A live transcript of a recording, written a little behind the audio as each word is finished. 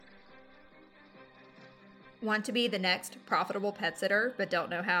Want to be the next profitable pet sitter but don't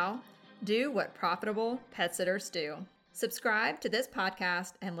know how? Do what profitable pet sitters do. Subscribe to this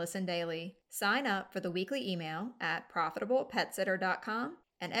podcast and listen daily. Sign up for the weekly email at profitablepetsitter.com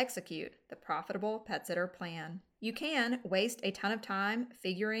and execute the Profitable Pet Sitter Plan. You can waste a ton of time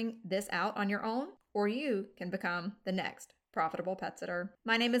figuring this out on your own, or you can become the next profitable pet sitter.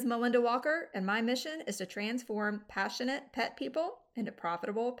 My name is Melinda Walker, and my mission is to transform passionate pet people into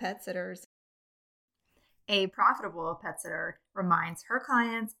profitable pet sitters. A profitable pet sitter reminds her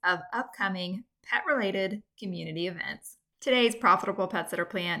clients of upcoming pet-related community events. Today's Profitable Pet Sitter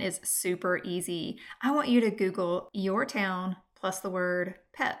Plan is super easy. I want you to Google your town plus the word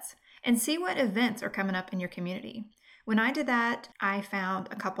pets and see what events are coming up in your community. When I did that, I found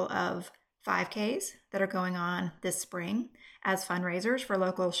a couple of 5Ks that are going on this spring as fundraisers for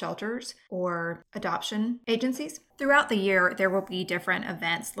local shelters or adoption agencies. Throughout the year, there will be different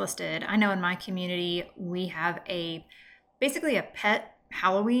events listed. I know in my community, we have basically a pet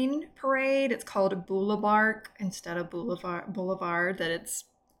Halloween parade. It's called Boulevard instead of Boulevard, that it's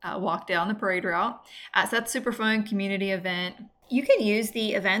walk down the parade route. So that's super fun community event. You can use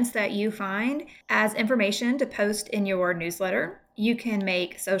the events that you find as information to post in your newsletter. You can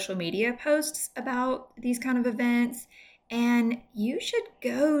make social media posts about these kind of events, and you should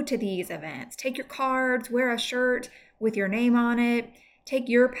go to these events. Take your cards, wear a shirt with your name on it, take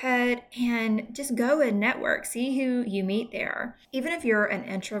your pet, and just go and network. See who you meet there. Even if you're an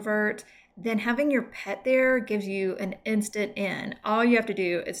introvert, then having your pet there gives you an instant in. All you have to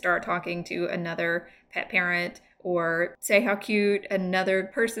do is start talking to another pet parent or say how cute another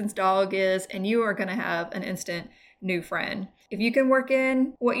person's dog is, and you are going to have an instant new friend. If you can work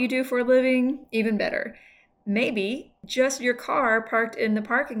in what you do for a living, even better. Maybe just your car parked in the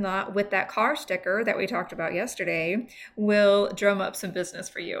parking lot with that car sticker that we talked about yesterday will drum up some business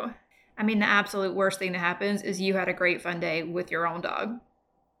for you. I mean, the absolute worst thing that happens is you had a great fun day with your own dog.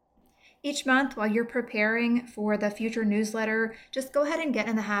 Each month, while you're preparing for the future newsletter, just go ahead and get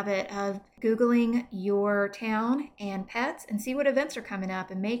in the habit of Googling your town and pets and see what events are coming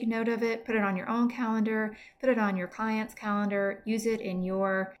up and make note of it. Put it on your own calendar, put it on your client's calendar, use it in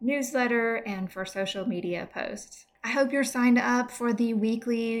your newsletter and for social media posts. I hope you're signed up for the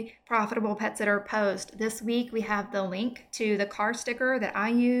weekly Profitable Pet Sitter post. This week, we have the link to the car sticker that I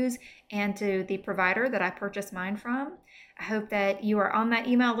use and to the provider that I purchased mine from. I hope that you are on that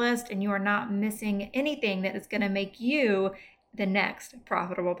email list and you are not missing anything that is going to make you the next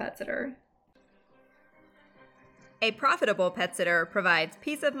profitable pet sitter. A profitable pet sitter provides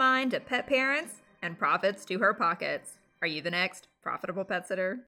peace of mind to pet parents and profits to her pockets. Are you the next profitable pet sitter?